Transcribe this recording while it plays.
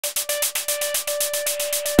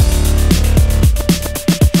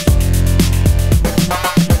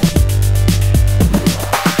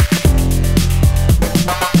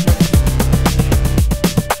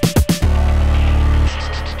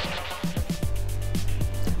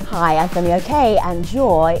Hi, Anthony, okay, and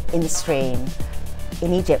you're in the stream.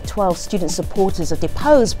 In Egypt, 12 student supporters of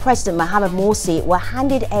deposed President Mohamed Morsi were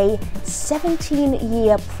handed a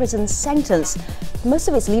 17-year prison sentence. Most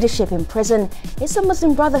of its leadership in prison. Is the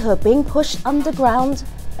Muslim Brotherhood being pushed underground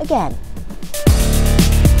again?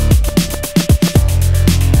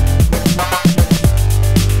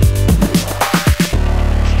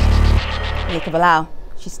 Nika Bilal.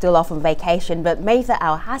 She's still off on vacation, but Maytha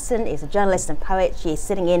Al-Hassan is a journalist and poet. She is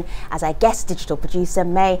sitting in as our guest digital producer.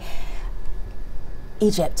 May,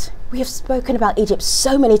 Egypt. We have spoken about Egypt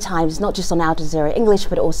so many times, not just on Jazeera English,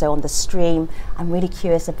 but also on the stream. I'm really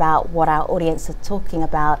curious about what our audience are talking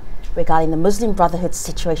about regarding the Muslim Brotherhood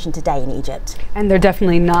situation today in Egypt. And they're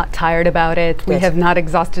definitely not tired about it. Good. We have not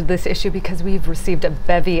exhausted this issue because we've received a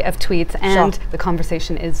bevy of tweets and the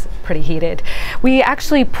conversation is pretty heated. We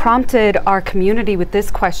actually prompted our community with this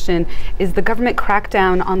question: is the government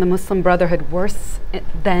crackdown on the Muslim Brotherhood worse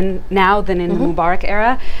now than in the Mubarak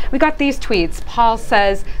era? We got these tweets. Paul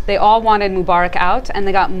says they all wanted Mubarak out and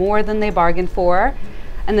they got more than they bargained for.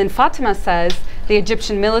 And then Fatima says the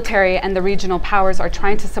Egyptian military and the regional powers are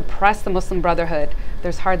trying to suppress the Muslim Brotherhood.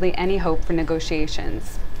 There's hardly any hope for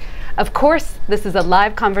negotiations. Of course, this is a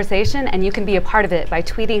live conversation and you can be a part of it by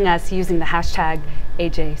tweeting us using the hashtag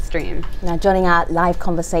AJStream. Now joining our live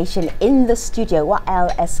conversation in the studio,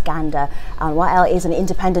 Wael Eskander. Wael is an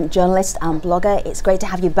independent journalist and blogger. It's great to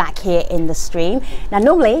have you back here in the stream. Now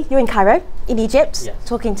normally you're in Cairo, in Egypt,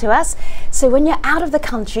 talking to us. So when you're out of the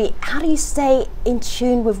country, how do you stay in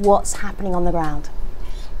tune with what's happening on the ground?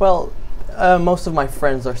 Well, most of my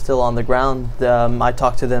friends are still on the ground. I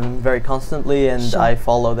talk to them very constantly and I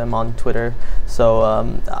follow them on Twitter. So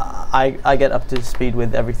I get up to speed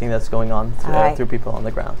with everything that's going on through people on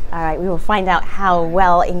the ground. All right, we will find out how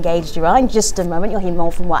well engaged you are in just a moment. You'll hear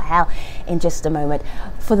more from Wael in just a moment.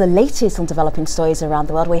 For the latest on developing stories around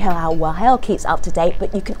the world, we hear how Wael keeps up to date,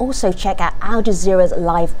 but you can also check out Al Jazeera's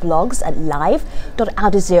live blogs at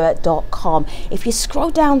live.aljazeera.com. If you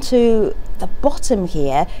scroll down to the bottom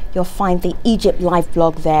here, you'll find the Egypt live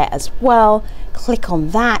blog there as well. Click on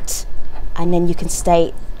that and then you can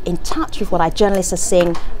stay in touch with what our journalists are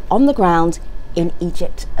seeing on the ground in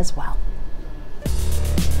Egypt as well.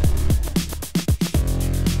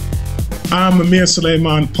 I'm Amir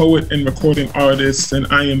Suleiman, poet and recording artist, and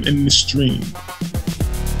I am in the stream.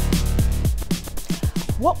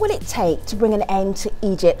 What will it take to bring an end to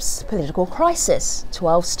Egypt's political crisis?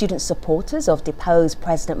 12 student supporters of deposed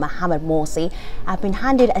President Mohamed Morsi have been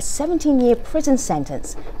handed a 17-year prison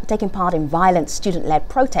sentence for taking part in violent student-led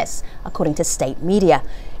protests, according to state media.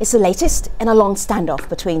 It's the latest in a long standoff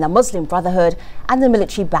between the Muslim Brotherhood and the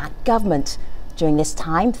military-backed government. During this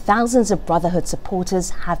time, thousands of Brotherhood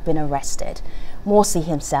supporters have been arrested. Morsi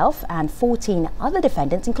himself and 14 other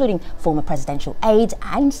defendants, including former presidential aides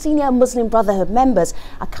and senior Muslim Brotherhood members,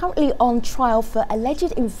 are currently on trial for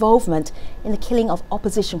alleged involvement in the killing of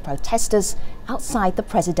opposition protesters outside the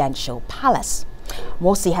presidential palace.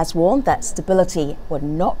 Morsi has warned that stability will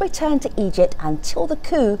not return to Egypt until the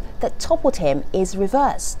coup that toppled him is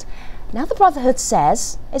reversed. Now the Brotherhood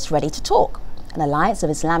says it's ready to talk. An alliance of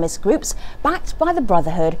Islamist groups backed by the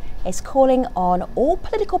Brotherhood is calling on all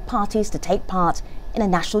political parties to take part in a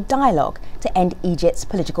national dialogue to end Egypt's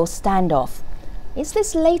political standoff. Is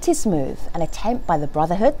this latest move an attempt by the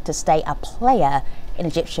Brotherhood to stay a player in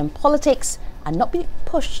Egyptian politics and not be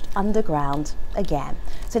pushed underground again?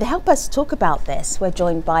 So to help us talk about this, we're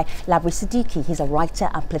joined by Labri Siddiqui. He's a writer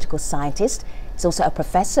and political scientist. He's also a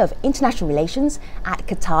professor of international relations at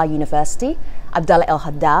Qatar University. Abdullah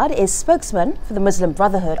El-Haddad is spokesman for the Muslim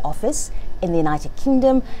Brotherhood office in the United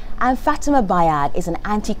Kingdom, and Fatima Bayad is an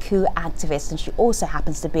anti-coup activist, and she also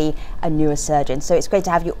happens to be a neurosurgeon. So it's great to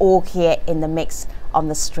have you all here in the mix on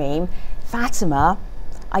the stream. Fatima,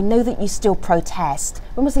 I know that you still protest.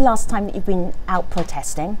 When was the last time that you've been out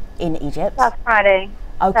protesting in Egypt? Last Friday.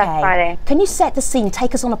 Okay. Last Friday. Can you set the scene?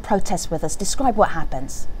 Take us on a protest with us. Describe what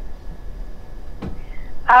happens.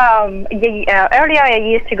 Earlier I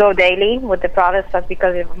used to go daily with the protests, but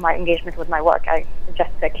because of my engagement with my work, I just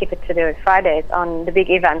keep it to the Fridays on the big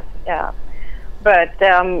events. But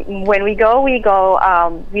when we go, we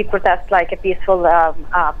protest like a peaceful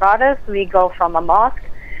protest. We go from a mosque,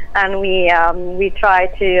 and we try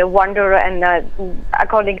to wander, and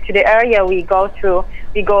according to the area we go through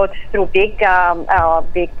big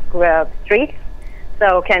streets.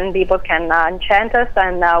 So people can chant us,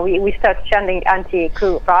 and we start chanting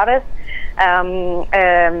anti-coup protest, and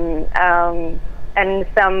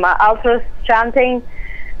some ultras chanting,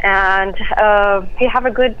 and we have a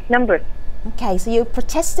good number. Okay, so you're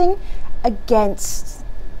protesting against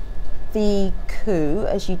the coup,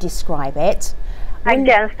 as you describe it.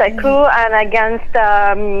 against a coup and against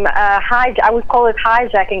I would call it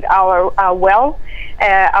hijacking our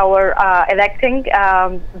electing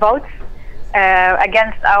votes,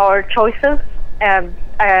 against our choices.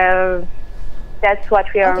 That's what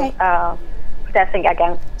we are protesting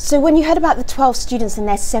against. So when you heard about the 12 students and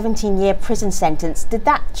their 17-year prison sentence, did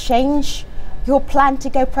that change your plan to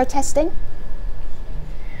go protesting?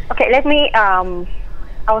 Okay, let me, I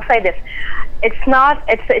will say this. It's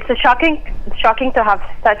shocking to have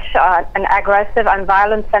such an aggressive and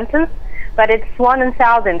violent sentence, but it's 1 in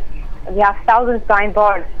thousands. We have thousands behind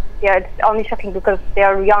bars. Yeah, it's only shocking because they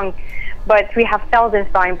are young, but we have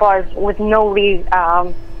thousands behind bars with no real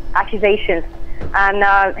accusations, and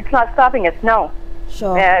it's not stopping us. No.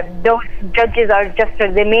 Sure. Those judges are just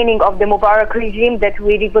the meaning of the Mubarak regime that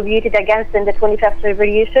we revoluted against in the 25th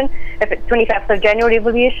revolution, 25th of January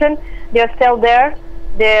revolution. They're still there.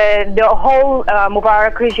 The whole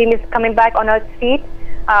Mubarak regime is coming back on its feet.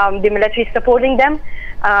 The military is supporting them.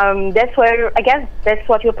 That's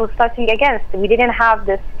what we're protesting against. We didn't have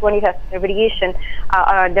this 25th revolution,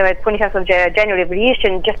 the 25th of January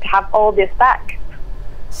revolution, just to have all this back.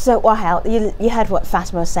 So, Wahel, you heard what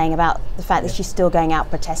Fatima was saying about the fact that she's still going out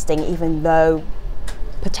protesting, even though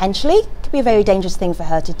potentially it could be a very dangerous thing for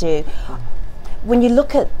her to do. When you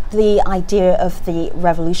look at the idea of the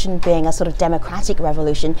revolution being a sort of democratic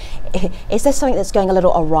revolution, is there something that's going a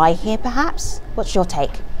little awry here, perhaps? What's your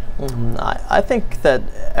take? I think that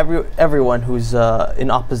everyone who's in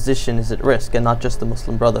opposition is at risk, and not just the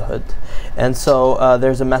Muslim Brotherhood. And so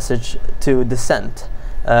there's a message to dissent.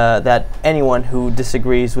 That anyone who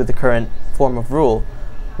disagrees with the current form of rule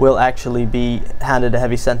will actually be handed a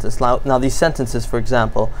heavy sentence. Now these sentences, for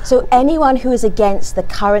example... So anyone who is against the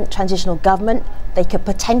current transitional government, they could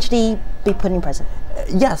potentially be put in prison?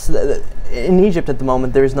 Yes. In Egypt at the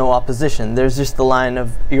moment there is no opposition. There's just the line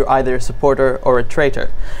of you're either a supporter or a traitor.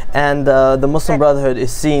 And the Muslim Brotherhood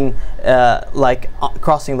is seen like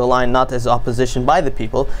crossing the line not as opposition by the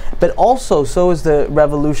people, but also so is the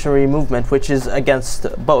revolutionary movement, which is against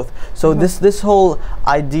both. So this whole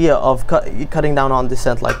idea of cutting down on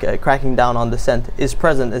dissent, like cracking down on dissent, is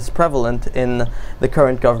prevalent in the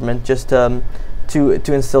current government, just to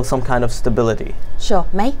instill some kind of stability. Sure.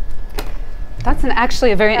 May? That's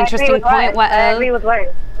actually a very interesting point, Wael. I agree with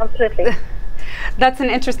Wael, absolutely. That's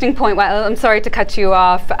an interesting point, Wael. I'm sorry to cut you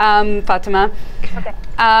off, Fatima.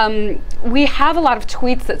 Okay. We have a lot of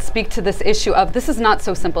tweets that speak to this issue of this is not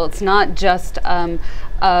so simple. It's not just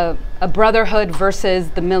a brotherhood versus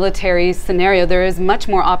the military scenario. There is much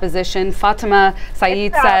more opposition. Fatima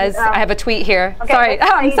Saeed says, I have a tweet here. Okay, sorry,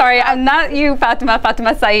 I'm sorry. I'm not you, Fatima.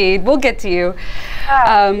 Fatima Saeed. We'll get to you.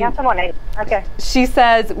 Yeah, someone. Okay. She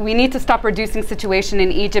says, we need to stop reducing situation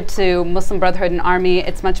in Egypt to Muslim Brotherhood and army.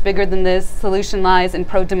 It's much bigger than this. Solution lies in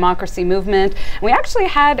pro-democracy movement. We actually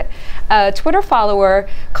had a Twitter follower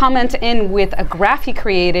comment in with a graph he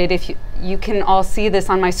created. If you can all see this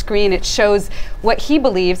on my screen, it shows what he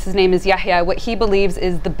believes, his name is Yahya, what he believes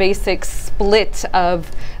is the basic split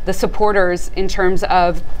of the supporters in terms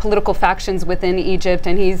of political factions within Egypt.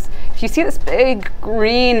 And if you see this big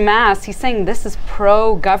green mass, he's saying this is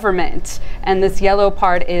pro-government, and this yellow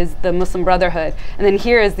part is the Muslim Brotherhood. And then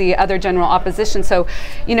here is the other general opposition. So,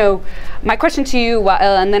 you know, my question to you,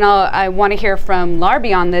 Wael, and then I want to hear from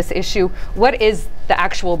Larbi on this issue, what is the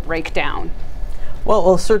actual breakdown?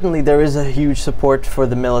 Well, certainly there is a huge support for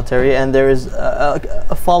the military, and there is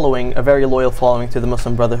a following, a very loyal following to the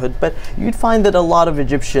Muslim Brotherhood, but you'd find that a lot of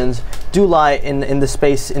Egyptians do lie in the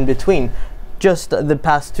space in between. Just the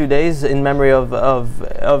past 2 days, in memory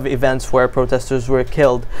of events where protesters were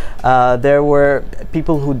killed, there were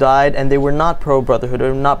people who died and they were not pro-Brotherhood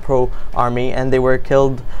or not pro-army, and they were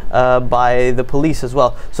killed by the police as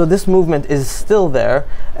well. So this movement is still there,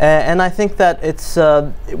 and I think that it's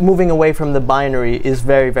moving away from the binary is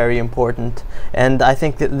very, very important. And I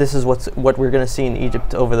think that this is what we're going to see in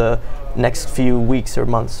Egypt over the next few weeks or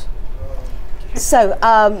months. So,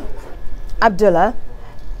 Abdullah,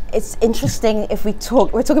 it's interesting if we're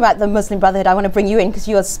talking about the Muslim Brotherhood. I want to bring you in because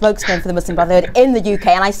you're a spokesman for the Muslim Brotherhood in the UK,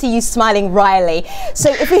 and I see you smiling wryly.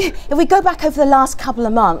 So if we go back over the last couple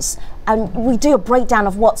of months and we do a breakdown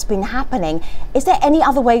of what's been happening, is there any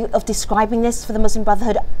other way of describing this for the Muslim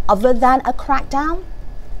Brotherhood other than a crackdown?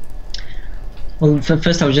 Well,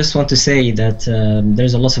 first I just want to say that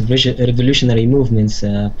there's a lot of revolutionary movements,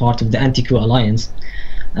 part of the anti-coup alliance.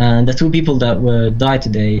 And the two people that died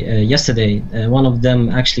yesterday, one of them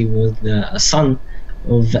actually was a son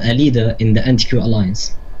of a leader in the anti-coup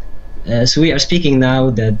alliance. So we are speaking now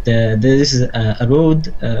that there is a road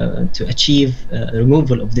to achieve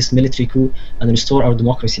removal of this military coup and restore our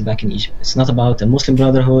democracy back in Egypt. It's not about a Muslim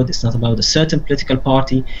Brotherhood, it's not about a certain political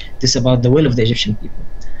party, this is about the will of the Egyptian people.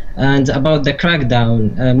 And about the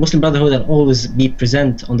crackdown, Muslim Brotherhood will always be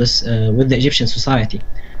present on this with the Egyptian society.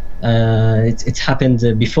 It's happened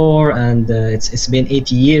before, and it's been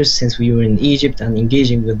 80 years since we were in Egypt and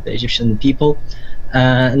engaging with the Egyptian people,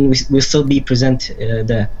 and we'll still be present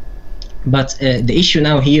there. But the issue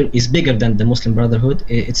now here is bigger than the Muslim Brotherhood.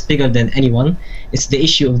 It's bigger than anyone. It's the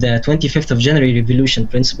issue of the 25th of January Revolution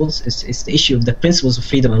principles. It's the issue of the principles of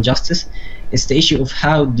freedom and justice. It's the issue of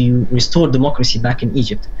how do you restore democracy back in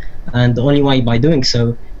Egypt. And the only way by doing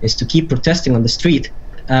so is to keep protesting on the street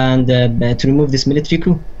and to remove this military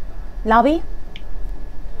coup. Labi?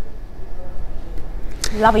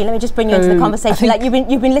 Labi, let me just bring you into the conversation. Like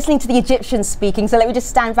you've been listening to the Egyptians speaking, so let me just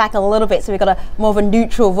stand back a little bit so we've got a more of a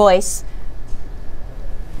neutral voice.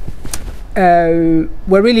 Well,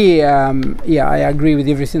 really, yeah, I agree with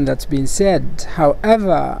everything that's been said.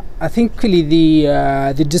 However, I think really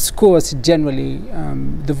the discourse generally,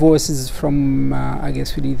 the voices from, I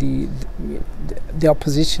guess, really the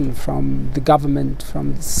opposition, from the government,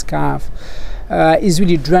 from the SCAF, is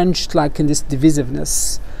really drenched like in this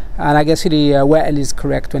divisiveness. And I guess really Wael is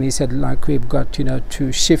correct when he said like we've got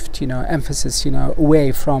to shift emphasis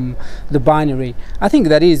away from the binary. I think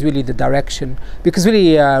that is really the direction, because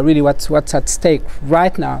really what's at stake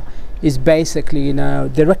right now is basically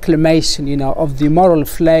the reclamation of the moral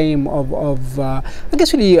flame of I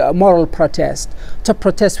guess really moral protest, to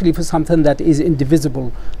protest really for something that is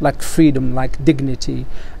indivisible, like freedom, like dignity,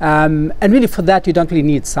 and really for that you don't really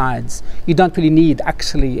need sides, you don't really need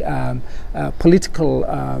actually political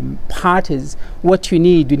parties. What you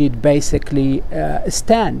need basically a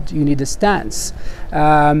stand, you need a stance,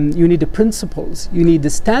 you need the principles, you need the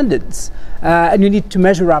standards, and you need to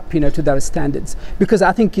measure up to those standards, because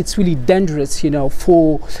I think it's really dangerous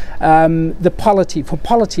for the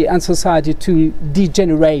polity and society to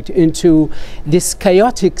degenerate into this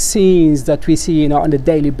chaotic scenes that we see on a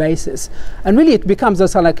daily basis, and really it becomes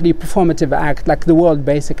also like the performative act, like the world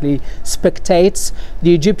basically spectates,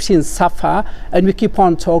 the Egyptians suffer, and we keep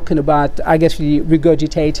on talking about, I guess,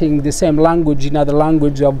 regurgitating the same language, the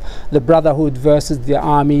language of the brotherhood versus the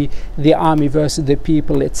army versus the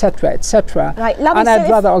people, etc., etc. Right, Labi, and I'd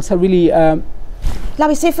rather also really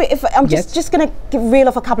Labi, so if I'm yes. just going to reel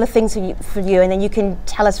off a couple of things for you, and then you can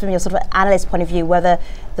tell us from your sort of analyst point of view whether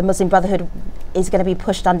the Muslim Brotherhood is going to be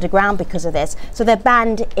pushed underground because of this. So they're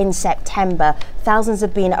banned in September. Thousands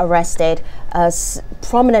have been arrested.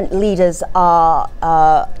 Prominent leaders are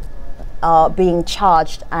being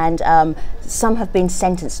charged, and some have been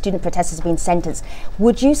sentenced. Student protesters have been sentenced.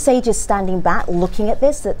 Would you say, just standing back looking at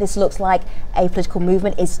this, that this looks like a political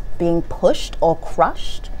movement is being pushed or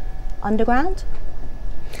crushed underground?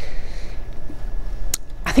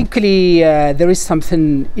 I think really there is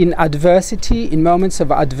something in adversity, in moments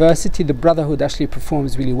of adversity, the Brotherhood actually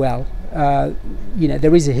performs really well.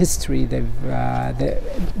 There is a history.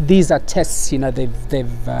 These are tests.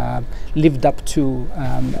 They've lived up to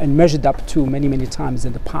and measured up to many times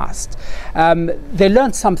in the past. They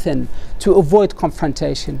learned something to avoid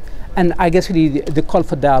confrontation. And I guess really the call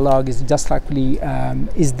for dialogue is just like really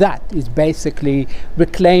is basically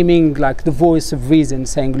reclaiming like the voice of reason,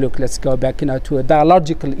 saying, look, let's go back to a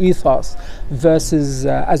dialogical ethos versus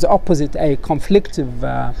as opposite a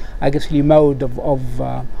conflictive I guess really mode of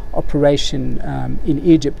operation in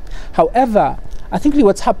Egypt. However, I think really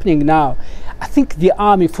what's happening now, I think the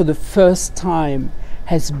army for the first time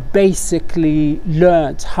has basically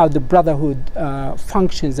learned how the Brotherhood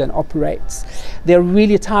functions and operates. They're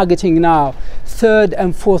really targeting now third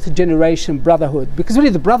and fourth generation Brotherhood, because really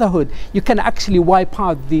the Brotherhood, you can actually wipe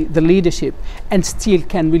out the leadership and still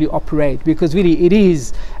can really operate, because really it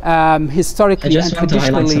is historically and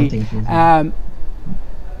traditionally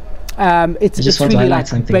it's really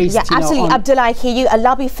like based. Yeah, absolutely. Abdullah, I hear you.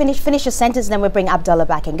 Labi, finish your sentence, and then we'll bring Abdullah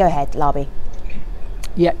back in. Go ahead, Labi.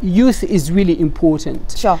 Yeah, youth is really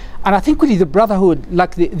important. Sure. And I think really the Brotherhood,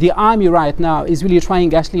 like the army right now, is really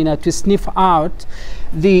trying actually to sniff out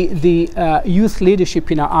the youth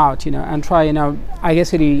leadership out, and try, I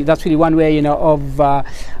guess really that's really one way, of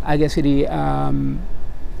I guess really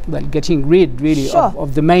well, getting rid really sure.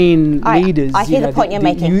 of the main leaders. I hear the point you're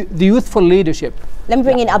making. The youthful leadership. Let me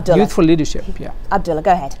bring in Abdullah. Youthful leadership, yeah. Abdullah,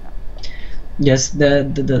 go ahead. Yes, I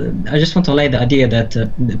just want to lay the idea that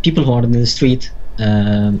the people who are in the street,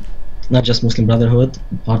 not just Muslim Brotherhood,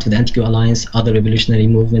 part of the anti-coup alliance, other revolutionary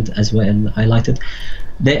movement as well highlighted,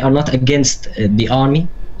 they are not against the army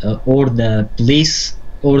or the police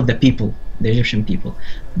or the people. the Egyptian people.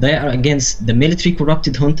 They are against the military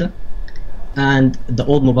corrupted junta and the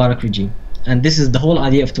old Mubarak regime. And this is the whole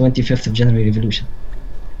idea of 25th of January revolution.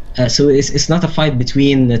 So it's not a fight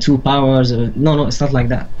between the two powers. No, it's not like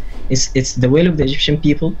that. It's the will of the Egyptian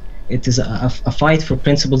people. It is a fight for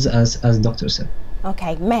principles, as Dr. said.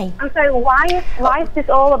 Okay, May. I'm sorry, why is this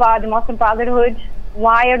all about the Muslim Brotherhood?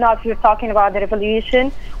 Why are not you talking about the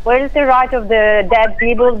revolution? Where is the right of the dead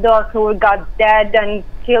people, those who got dead and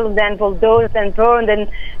killed and bulldozed and burned, and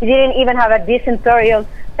you didn't even have a decent burial?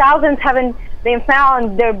 Thousands haven't been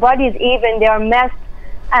found, their bodies even, they are messed.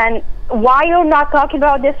 And why you're not talking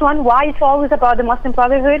about this one? Why it's always about the Muslim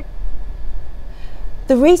Brotherhood?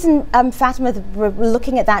 The reason, Fatima, we're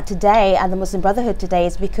looking at that today and the Muslim Brotherhood today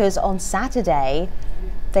is because on Saturday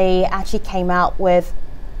they actually came out with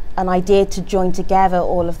an idea to join together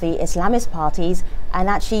all of the Islamist parties and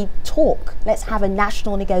actually talk. Let's have a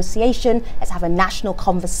national negotiation, let's have a national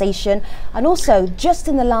conversation. And also, just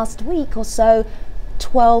in the last week or so,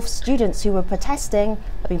 12 students who were protesting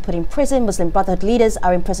have been put in prison. Muslim Brotherhood leaders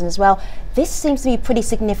are in prison as well. This seems to be pretty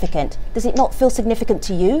significant. Does it not feel significant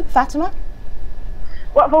to you, Fatima?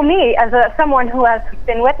 Well, for me, as someone who has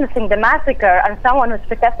been witnessing the massacre and someone who's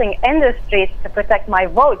protesting in the streets to protect my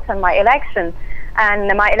votes and my election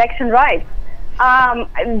and my election rights,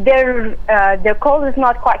 their call is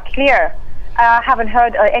not quite clear. I haven't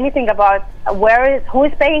heard anything about who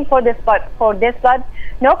is paying for this blood.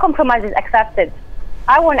 No compromise is accepted.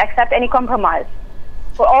 I won't accept any compromise.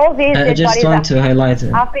 For all these I just want to highlight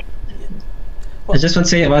it. I just want to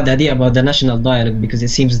say about the idea about the national dialogue, because it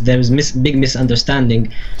seems there is big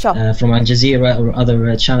misunderstanding from Al Jazeera or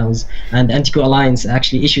other channels, and the Anti-coup Alliance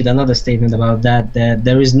actually issued another statement about that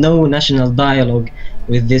there is no national dialogue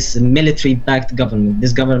with this military-backed government.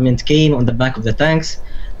 This government came on the back of the tanks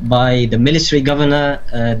by the military governor,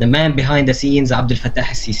 the man behind the scenes, Abdel Fattah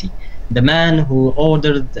al-Sisi, the man who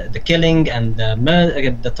ordered the killing and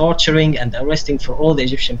the torturing and the arresting for all the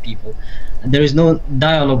Egyptian people. And there is no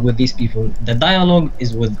dialogue with these people. The dialogue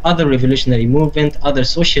is with other revolutionary movement, other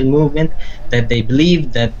social movement, that they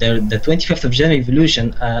believe that the 25th of January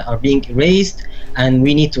revolution are being erased and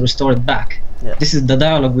we need to restore it back. Yeah. This is the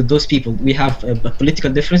dialogue with those people. We have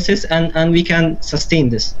political differences and we can sustain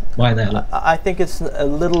this by dialogue. I think it's a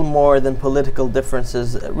little more than political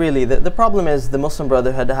differences. Really, the problem is the Muslim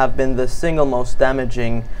Brotherhood have been the single most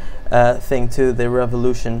damaging thing to the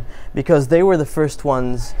revolution, because they were the first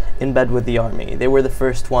ones in bed with the army. They were the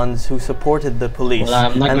first ones who supported the police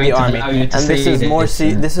and the army. And this is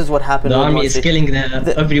Morsi. This is what happened. The army is killing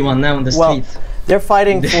everyone now in the streets. They're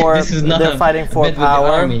fighting for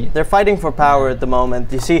power. They're fighting for power at the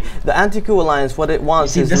moment. You see, the Anti-coup Alliance, what it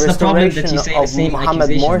wants is the restoration of Mohamed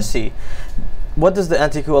Morsi. What does the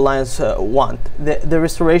Anti-coup Alliance want? The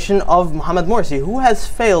restoration of Mohamed Morsi, who has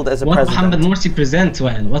failed as a president. What Mohamed Morsi presents,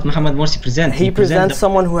 What Mohamed Morsi presents? He presents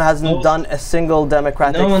someone who hasn't done a single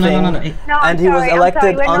democratic thing, and he was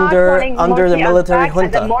elected under the military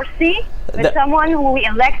junta. Morsi, but someone who we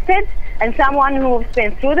elected and someone who's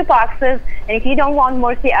been through the boxes. And if you don't want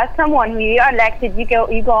Morsi as someone who you are elected, you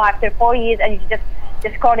go after 4 years and you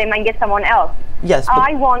just call him and get someone else. Yes,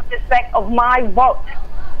 I want respect of my vote.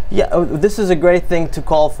 Yeah, this is a great thing to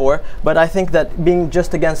call for, but I think that being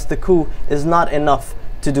just against the coup is not enough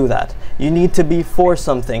to do that. You need to be for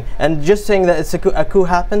something, and just saying that it's a coup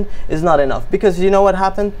happened is not enough, because you know what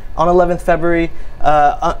happened? On 11th February,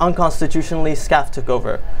 unconstitutionally, SCAF took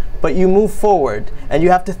over. But you move forward, and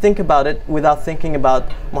you have to think about it without thinking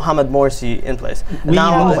about Mohamed Morsi in place.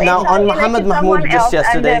 Now on Mohamed Mahmoud just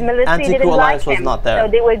yesterday, Anti-coup Alliance was not there.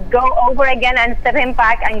 So they would go over again and step him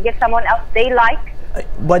back and get someone else they like.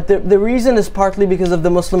 But the reason is partly because of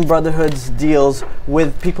the Muslim Brotherhood's deals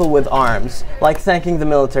with people with arms, like thanking the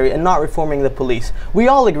military and not reforming the police. We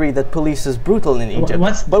all agree that police is brutal in Egypt.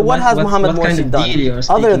 But what has Mohamed Morsi done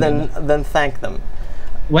other than thank them?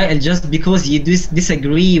 Well, just because you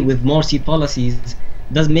disagree with Morsi policies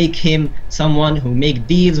does make him someone who make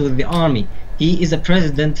deals with the army. He is a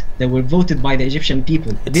president that were voted by the Egyptian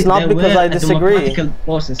people. It's not because I disagree.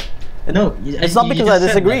 No, it's not because I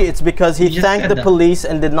disagree. It's because he thanked the police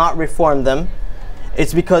and did not reform them.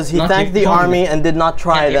 It's because he thanked the army and did not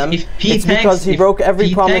try them. It's because he broke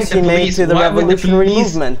every promise he made to the revolutionary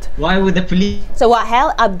movement. Why would the police? So what,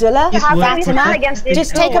 hell, Abdullah, Fatima,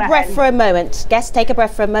 just take a breath for a moment. Guest, take a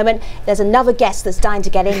breath for a moment. There's another guest that's dying to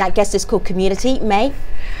get in. That guest is called Community. May?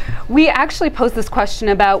 We actually posed this question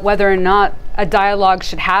about whether or not a dialogue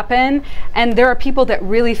should happen, and there are people that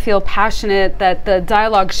really feel passionate that the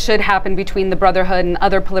dialogue should happen between the Brotherhood and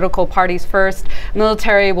other political parties first.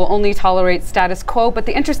 Military will only tolerate status quo. But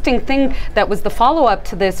the interesting thing that was the follow-up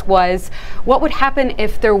to this was, what would happen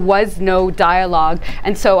if there was no dialogue?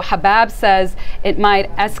 And so Habab says it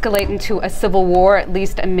might escalate into a civil war, at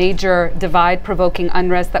least a major divide, provoking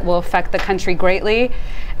unrest that will affect the country greatly.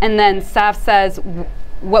 And then Saf says,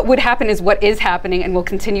 what would happen is what is happening and will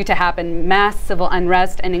continue to happen: mass civil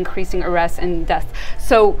unrest and increasing arrests and deaths.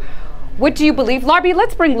 So what do you believe? Larbi,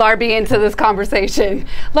 let's bring Larbi into this conversation.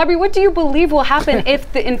 Larbi, what do you believe will happen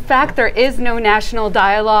if, in fact, there is no national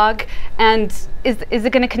dialogue? And is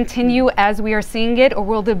it going to continue as we are seeing it, or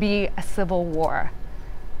will there be a civil war?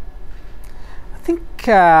 I think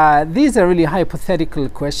these are really hypothetical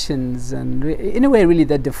questions, and in a way really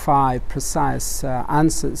that defy precise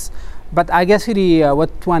answers. But I guess really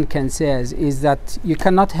what one can say is that you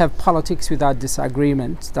cannot have politics without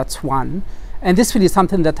disagreement. That's one. And this really is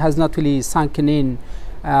something that has not really sunken in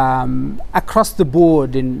across the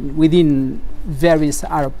board and within various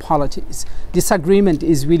Arab polities. Disagreement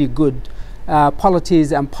is really good.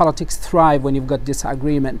 Polities and politics thrive when you've got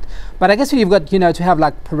disagreement. But I guess you've got, to have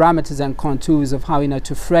like parameters and contours of how,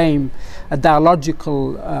 to frame a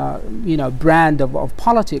dialogical, brand of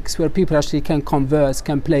politics where people actually can converse,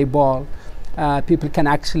 can play ball, people can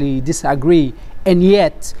actually disagree, and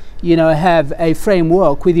yet, have a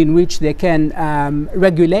framework within which they can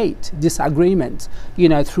regulate disagreement,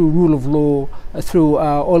 through rule of law, through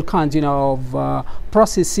all kinds, of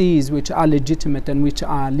processes which are legitimate and which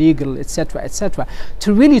are legal, etc., etc.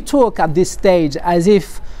 To really talk at this stage as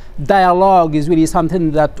if dialogue is really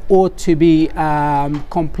something that ought to be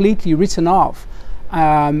completely written off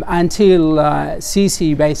until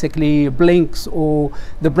Sisi basically blinks or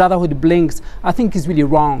the Brotherhood blinks, I think is really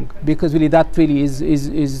wrong, because really that really is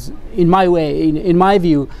in my way, in my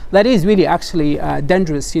view, that is really actually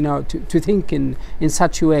dangerous, to think in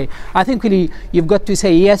such a way. I think really you've got to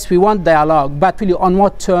say, yes, we want dialogue, but really on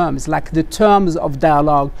what terms? Like the terms of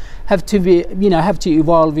dialogue have to be, have to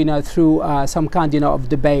evolve, through some kind, of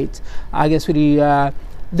debate. I guess really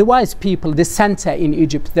the wise people, the center in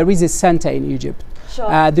Egypt, there is a center in Egypt.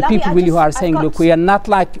 Sure. The people really who are saying, look, we are not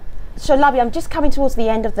like... So Larbi, I'm just coming towards the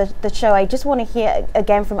end of the show. I just want to hear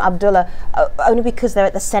again from Abdullah, only because they're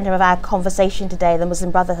at the center of our conversation today, the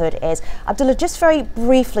Muslim Brotherhood is. Abdullah, just very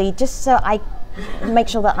briefly, just so I make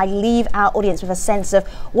sure that I leave our audience with a sense of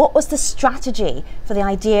what was the strategy for the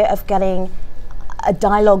idea of getting a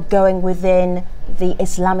dialogue going within the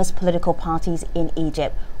Islamist political parties in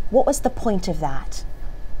Egypt. What was the point of that?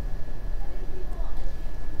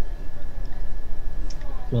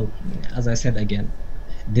 Well, as I said again,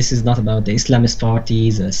 this is not about the Islamist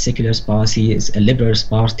parties, secular parties, liberal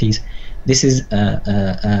parties. This is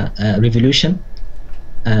a revolution,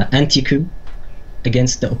 anti-coup,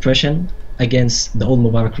 against the oppression, against the old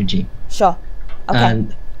Mubarak regime. Sure. Okay.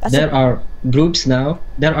 And there are groups now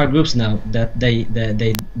that they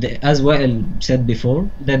as well said before,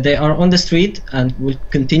 that they are on the street and will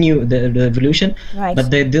continue the revolution, right. But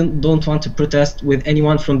they don't want to protest with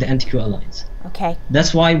anyone from the anti-coup alliance. Okay.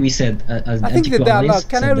 That's why we said as I the think the anti-coup dialogue, alliance,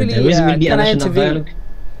 can so I really, there will be a can I national intervene? dialogue.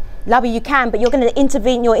 Larbi, you can, but you're going to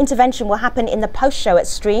intervene. Your intervention will happen in the post-show at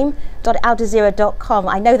stream.aljazeera.com.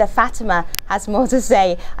 I know that Fatima has more to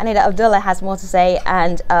say. I know that Abdullah has more to say,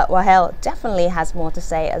 and Wahel definitely has more to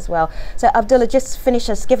say as well. So Abdullah, just finish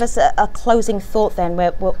us. Give us a closing thought then.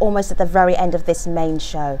 We're almost at the very end of this main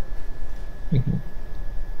show. Mm-hmm.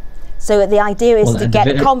 So the idea is to get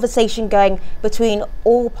a very conversation going between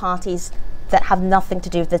all parties that have nothing to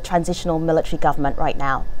do with the transitional military government right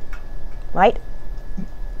now, right?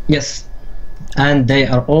 Yes, and they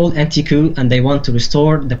are all anti-coup, and they want to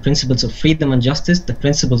restore the principles of freedom and justice, the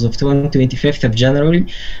principles of 25th of January,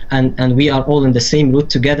 and we are all in the same route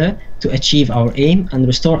together to achieve our aim and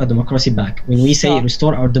restore our democracy back. When we say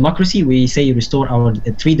restore our democracy, we say restore our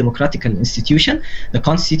three democratic institutions: the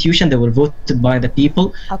constitution that were voted by the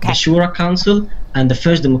people, okay, the Shura Council, and the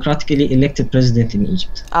first democratically elected president in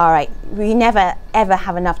Egypt. All right, we never ever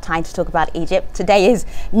have enough time to talk about Egypt. Today is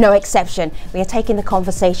no exception. We are taking the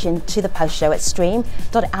conversation to the post show at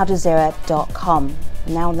stream.aljazeera.com.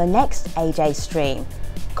 Now on the next AJ stream,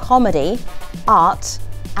 comedy, art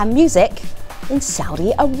and music in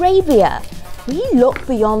Saudi Arabia. We look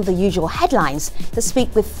beyond the usual headlines to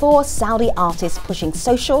speak with 4 Saudi artists pushing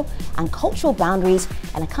social and cultural boundaries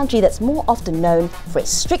in a country that's more often known for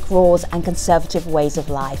its strict laws and conservative ways of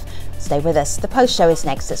life. Stay with us. The post show is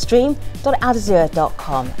next at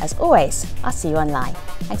stream.aljazeera.com. As always, I'll see you online.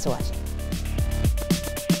 Thanks for watching.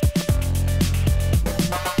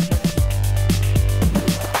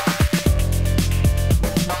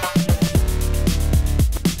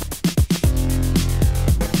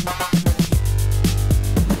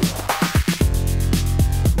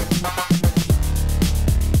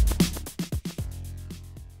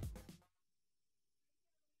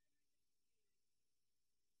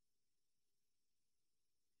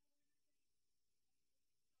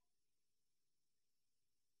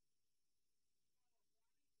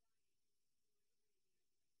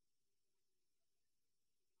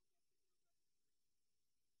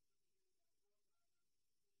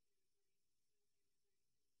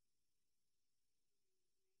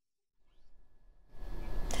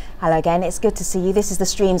 Hello again, it's good to see you. This is the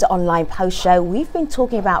Stream's online post show. We've been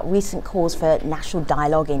talking about recent calls for national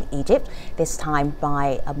dialogue in Egypt, this time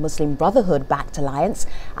by a Muslim Brotherhood-backed alliance.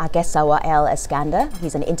 Our guests are Wael Eskander,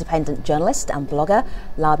 he's an independent journalist and blogger,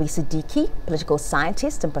 Labi Siddiqui, political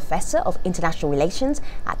scientist and professor of international relations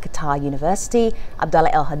at Qatar University,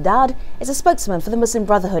 Abdallah El-Haddad is a spokesman for the Muslim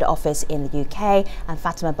Brotherhood office in the UK, and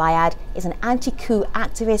Fatima Bayad is an anti-coup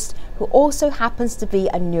activist who also happens to be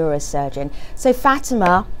a neurosurgeon. So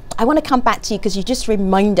Fatima, I want to come back to you because you just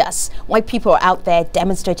remind us why people are out there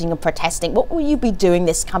demonstrating and protesting. What will you be doing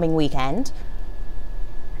this coming weekend?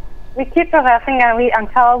 We keep protesting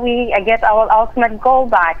until we get our ultimate goal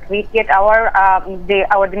back. We get our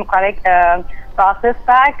democratic process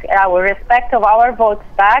back, our respect of our votes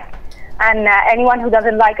back, and anyone who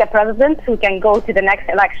doesn't like a president who can go to the next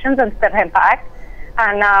elections and step him back.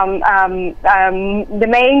 And the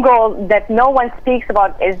main goal that no one speaks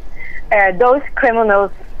about is those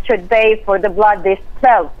criminals should pay for the blood they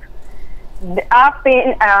spilled. I've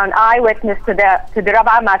been an eyewitness to the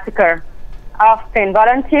Rabaa massacre. I've been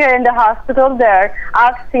volunteer in the hospital there.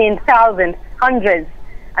 I've seen thousands, hundreds,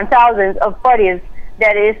 and thousands of bodies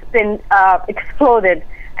that has been exploded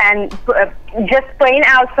and just playing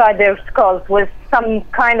outside their skulls with some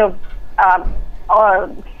kind of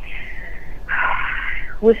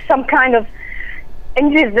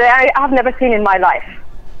injuries that I've never seen in my life.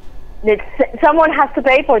 Someone has to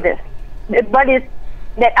pay for this. But it's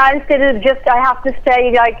that I have to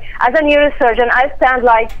stay, like, as a neurosurgeon, I stand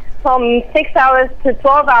like from 6 hours to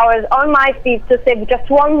 12 hours on my feet to save just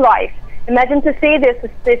one life. Imagine to see this,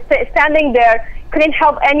 standing there, couldn't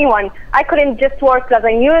help anyone. I couldn't just work as a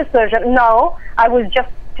neurosurgeon. No, I was just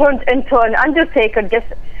turned into an undertaker just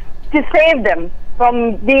to save them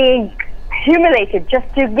from being humiliated,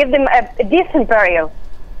 just to give them a decent burial.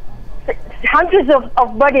 Hundreds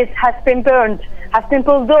of bodies has been burned, has been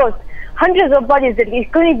bulldozed. Hundreds of bodies that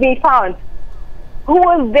couldn't be found. Who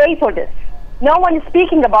will pay for this? No one is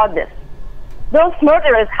speaking about this. Those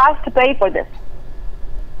murderers have to pay for this.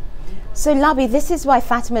 So Labi, this is why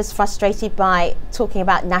Fatima is frustrated by talking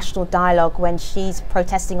about national dialogue when she's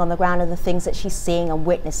protesting on the ground and the things that she's seeing and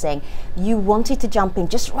witnessing. You wanted to jump in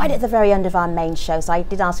just right at the very end of our main show, so I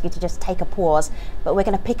did ask you to just take a pause, but we're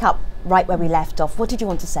going to pick up right where we left off. What did you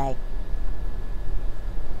want to say?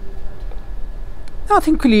 I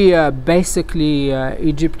think really, basically,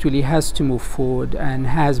 Egypt really has to move forward and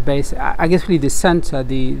has I guess really the center,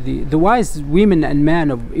 the wise women and men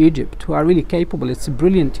of Egypt who are really capable. It's a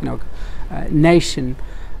brilliant, nation.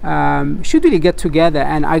 Should really get together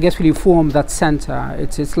and I guess really form that center.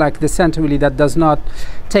 It's like the center really that does not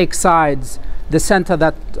take sides. The center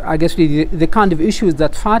that I guess really the kind of issues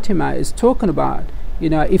that Fatima is talking about.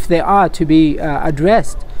 If they are to be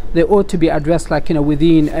addressed, they ought to be addressed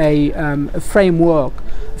within a framework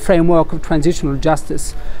of transitional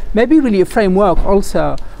justice. Maybe really a framework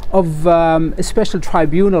also of a special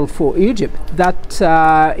tribunal for Egypt that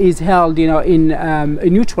is held in a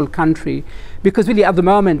neutral country, because really at the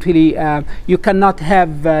moment really you cannot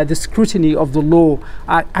have the scrutiny of the law.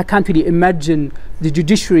 I can't really imagine the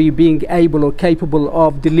judiciary being able or capable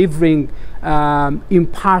of delivering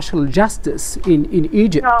impartial justice in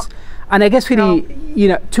Egypt. No. And I guess really,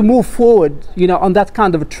 to move forward, on that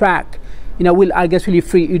kind of a track, will I guess really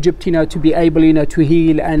free Egypt, to be able, to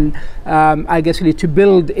heal and I guess really to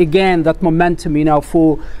build again that momentum,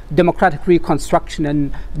 for democratic reconstruction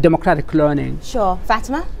and democratic learning. Sure,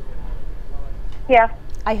 Fatima. Yeah,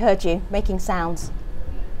 I heard you making sounds.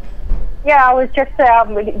 Yeah, I was just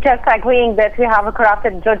agreeing that we have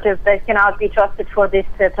corrupted judges that cannot be trusted for this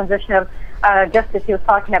transitional justice you're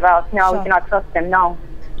talking about. No, sure. We cannot trust them. No.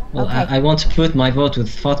 Well, okay. I want to put my vote with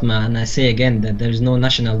Fatma, and I say again that there is no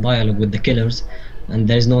national dialogue with the killers, and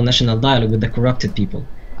there is no national dialogue with the corrupted people.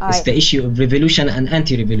 It's the issue of revolution and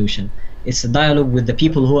anti-revolution. It's a dialogue with the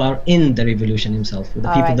people who are in the revolution himself, with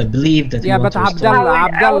the people that believe that. Yeah, but Abdallah,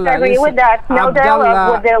 I would agree with that. No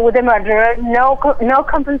dialogue with the murderer. No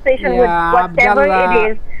compensation with whatever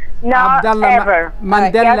it is. Not ever.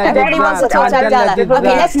 Mandela did that.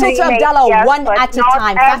 Okay, let's talk to Abdallah one at a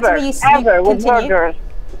time. Fatima, you continue. With murderers.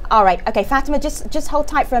 All right, okay, Fatima, just hold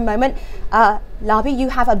tight for a moment. Labi, you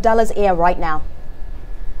have Abdallah's ear right now.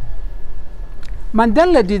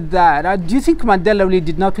 Mandela did that. Do you think Mandela really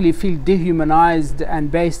did not really feel dehumanized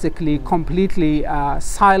and basically completely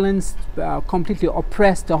silenced, completely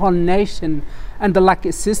oppressed the whole nation under like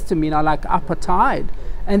a system, like apartheid?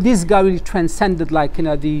 And this guy really transcended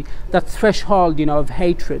that threshold, of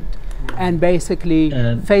hatred. And basically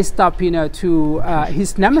faced up, to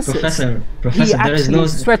his nemesis. Professor, he there is no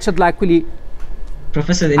stretched really.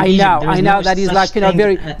 Professor, in I Egypt, know, there is I know no that is such like, you know, thing,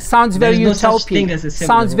 very, sounds very there is no such thing utopian. as a civil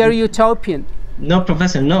Sounds war. very utopian. No,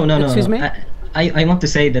 Professor, no. Excuse me? I want to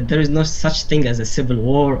say that there is no such thing as a civil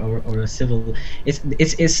war or a civil.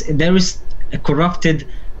 There is a corrupted,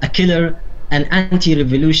 a killer, an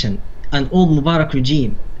anti-revolution, an old Mubarak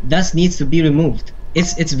regime. That needs to be removed.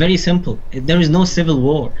 It's very simple. There is no civil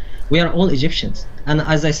war. We are all Egyptians, and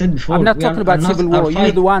as I said before, I'm not talking about civil war.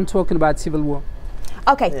 You're the one talking about civil war.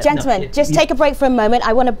 Okay, gentlemen, just take a break for a moment.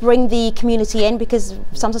 I want to bring the community in because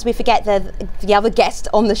sometimes we forget the other guest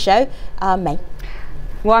on the show, May.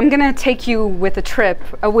 Well, I'm going to take you with a trip,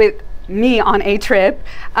 with me on a trip.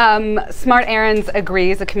 Smart Aarons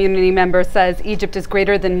agrees. A community member says Egypt is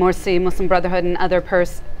greater than Morsi, Muslim Brotherhood, and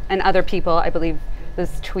other people, I believe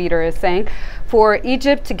this tweeter is saying. For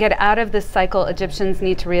Egypt to get out of this cycle, Egyptians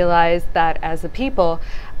need to realize that as a people.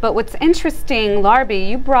 But what's interesting, Larbi,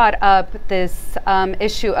 you brought up this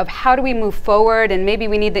issue of how do we move forward, and maybe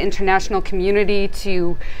we need the international community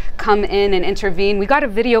to come in and intervene. We got a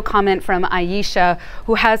video comment from Aisha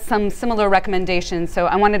who has some similar recommendations, so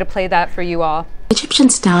I wanted to play that for you all. Egyptian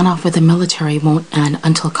standoff with the military won't end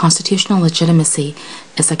until constitutional legitimacy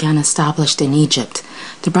is again established in Egypt.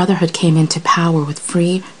 The Brotherhood came into power with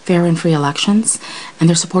fair and free elections, and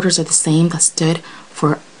their supporters are the same that stood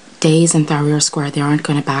for days in Tahrir Square. They aren't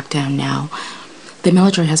going to back down now. The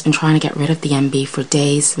military has been trying to get rid of the MB for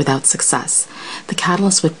days without success. The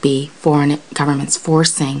catalyst would be foreign governments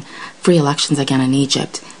forcing free elections again in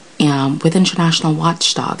Egypt, with international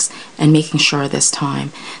watchdogs, and making sure this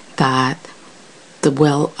time that the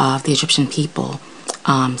will of the Egyptian people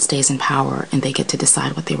stays in power and they get to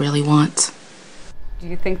decide what they really want. Do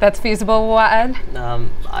you think that's feasible, Waad?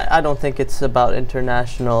 I don't think it's about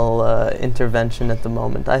international intervention at the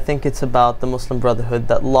moment. I think it's about the Muslim Brotherhood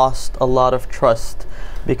that lost a lot of trust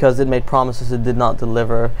because it made promises it did not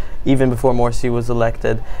deliver even before Morsi was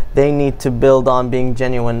elected. They need to build on being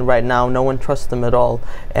genuine. Right now, no one trusts them at all.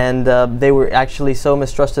 And they were actually so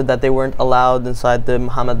mistrusted that they weren't allowed inside the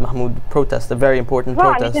Mohamed Mahmoud protest, a very important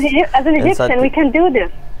protest. As an Egyptian, we can do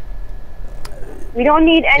this. We don't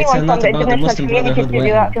need anyone from the international community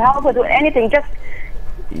to help us with anything. Just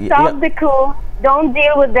stop the coup. Don't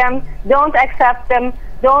deal with them. Don't accept them.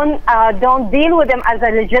 Don't deal with them as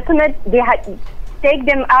a legitimate. Take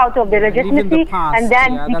them out of the legitimacy, and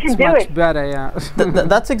then we can do it. Better, yeah.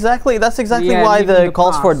 That's exactly why the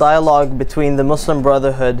calls for dialogue between the Muslim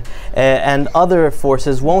Brotherhood and other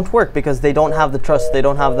forces won't work, because they don't have the trust, they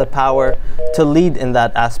don't have the power to lead in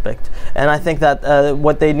that aspect. And I think that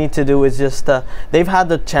what they need to do is just they've had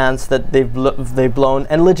the chance that they've blown,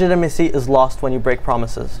 and legitimacy is lost when you break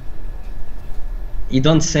promises. You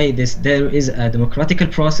don't say this. There is a democratical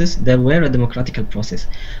process. There were a democratical process.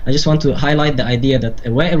 I just want to highlight the idea that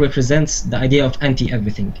Wael represents the idea of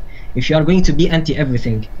anti-everything. If you are going to be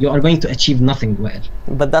anti-everything, you are going to achieve nothing, Wael.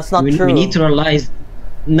 But that's not true. We need to realize,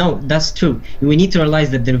 no, that's true. We need to realize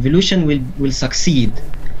that the revolution will succeed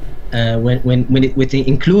when it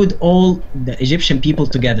include all the Egyptian people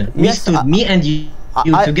together. We stood, me and you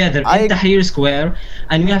together in Tahrir Square,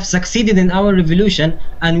 and we have succeeded in our revolution,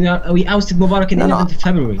 and we ousted Mubarak in 11th of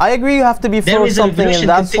February. I agree you have to be for something, and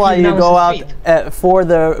that's why you go out for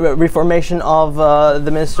the reformation of the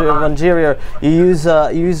Ministry of Interior. You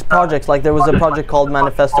use projects, like there was a project called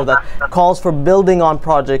Manifesto that calls for building on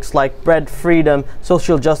projects like bread, freedom,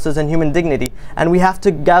 social justice, and human dignity. And we have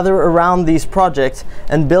to gather around these projects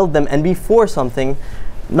and build them and be for something,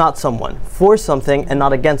 not someone. For something and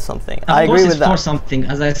not against something. I agree with that. For something.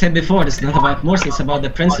 As I said before, it's not about Morsi, it's about the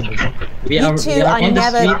principles. You two are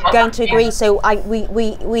never going to agree, so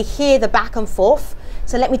we hear the back and forth.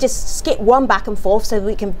 So let me just skip one back and forth so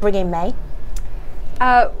we can bring in May.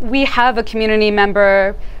 We have a community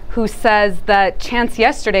member who says that chants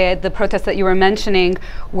yesterday at the protests that you were mentioning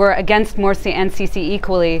were against Morsi and Sisi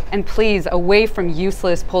equally, and please, away from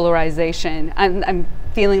useless polarization. I'm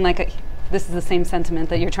feeling like this is the same sentiment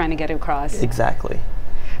that you're trying to get across. Exactly.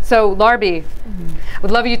 So, Larbi, would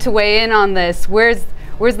love you to weigh in on this. Where's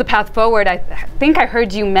the path forward? I think I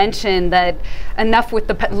heard you mention that enough with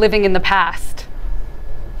the living in the past.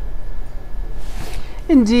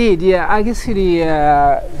 Indeed, yeah. I guess really,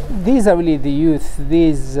 these are really the youth.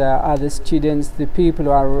 These are the students, the people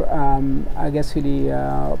who are, I guess, really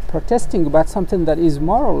protesting about something that is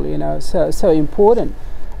moral, you know, so important,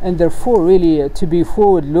 and therefore, really, to be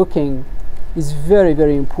forward-looking is very,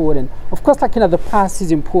 very important. Of course, like, you know, the past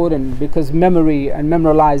is important because memory and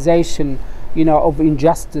memorialization, you know, of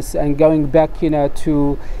injustice and going back, you know,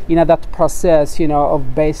 to, you know, that process, you know,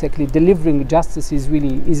 of basically delivering justice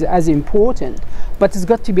is as important. but it's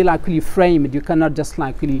got to be like really framed. You cannot just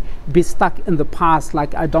like really be stuck in the past,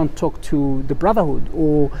 like I don't talk to the Brotherhood,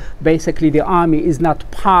 or basically the army is not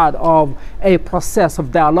part of a process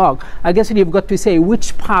of dialogue. I guess you've got to say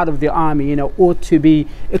which part of the army, you know, ought to be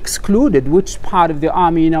excluded, which part of the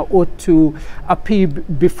army, you know, ought to appear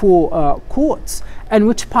before courts, and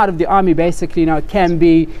which part of the army basically, you know, can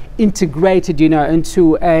be integrated, you know,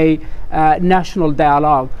 into a national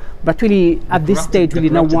dialogue. But really, at this stage,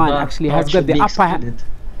 really, no one actually has got the upper hand.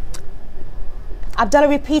 Abdullah,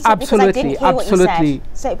 repeat it because I didn't hear what you said.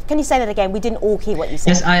 So can you say that again? We didn't all hear what you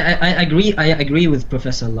said. Yes, I agree. I agree with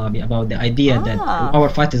Professor Labi about the idea that our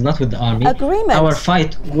fight is not with the army. Agreement. Our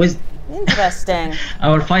fight was interesting.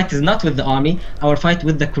 Our fight is not with the army. Our fight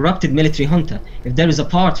with the corrupted military junta. If there is a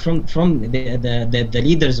part from the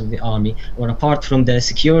leaders of the army, or apart from the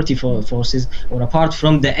security forces, or apart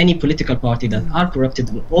from any political party that are corrupted,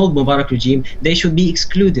 the old Mubarak regime, they should be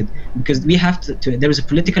excluded, because we have to there is a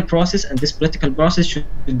political process, and this political process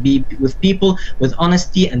should be with people with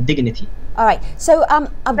honesty and dignity. All right, so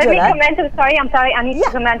Abdullah. Let me comment. I'm sorry, I need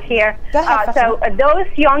to comment here. Go ahead, so those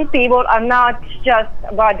young people are not just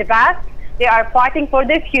about the past, they are fighting for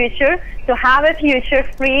the future, to have a future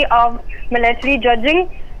free of military judging,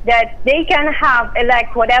 that they can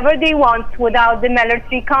elect whatever they want without the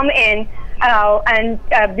military come in, and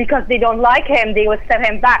because they don't like him, they will set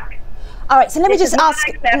him back. All right, so let me just ask.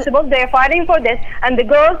 Acceptable. They're fighting for this, and the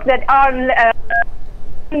girls that are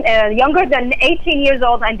younger than 18 years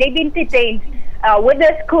old, and they've been detained with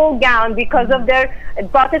a school gown because of their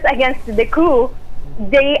protest against the coup.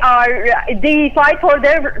 They fight for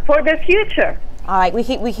their future. All right, we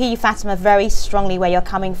hear you, Fatima, very strongly where you're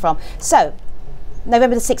coming from. So,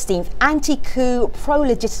 November the 16th, anti-coup,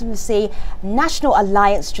 pro-legitimacy, national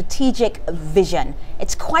alliance, strategic vision.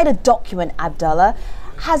 It's quite a document, Abdullah.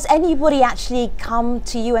 Has anybody actually come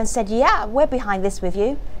to you and said, yeah, we're behind this with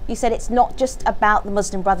you? You said it's not just about the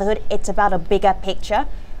Muslim Brotherhood, it's about a bigger picture.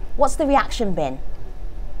 What's the reaction been?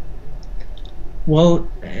 Well,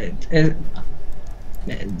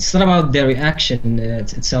 it's not about the reaction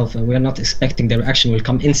itself. We are not expecting the reaction will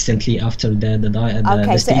come instantly after the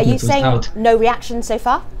okay, so are you saying out. No reaction so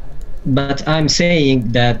far? But I'm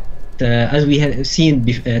saying that as we have seen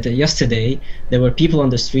yesterday, there were people on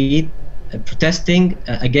the street protesting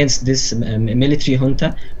against this military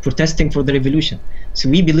junta, protesting for the revolution. So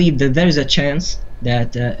we believe that there is a chance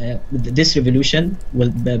that this revolution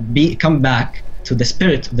will come back to the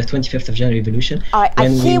spirit of the 25th of January revolution. All right, I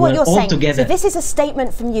hear what you're saying. Together. So this is a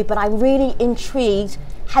statement from you, but I'm really intrigued.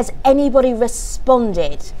 Has anybody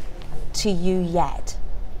responded to you yet?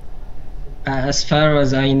 As far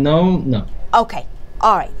as I know, no. Okay,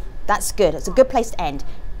 all right, that's good. It's a good place to end.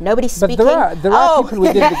 Nobody's speaking. But there are people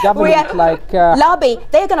within the government like... Labi,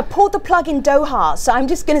 they're going to pull the plug in Doha, so I'm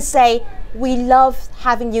just going to say we love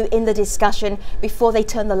having you in the discussion before they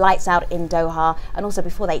turn the lights out in Doha, and also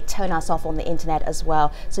before they turn us off on the internet as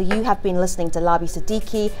well. So you have been listening to Labi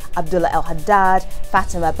Siddiqui, Abdullah El-Haddad,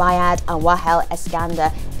 Fatima Bayad and Wahel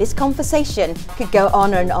Eskander. This conversation could go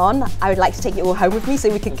on and on. I would like to take you all home with me so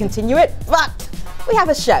we can continue it, but we have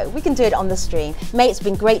a show. We can do it on the stream. Mate, it's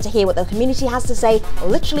been great to hear what the community has to say.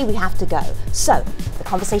 Literally, we have to go. So the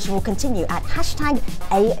conversation will continue at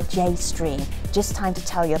 #AJStream. Just time to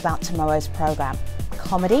tell you about tomorrow's program.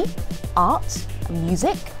 Comedy, art,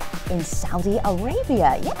 music in Saudi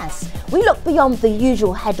Arabia. Yes, we look beyond the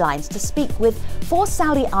usual headlines to speak with 4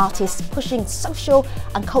 Saudi artists pushing social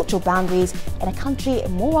and cultural boundaries in a country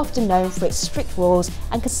more often known for its strict rules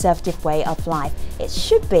and conservative way of life. It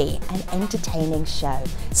should be an entertaining show.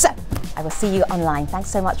 So, I will see you online. Thanks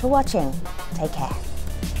so much for watching. Take care.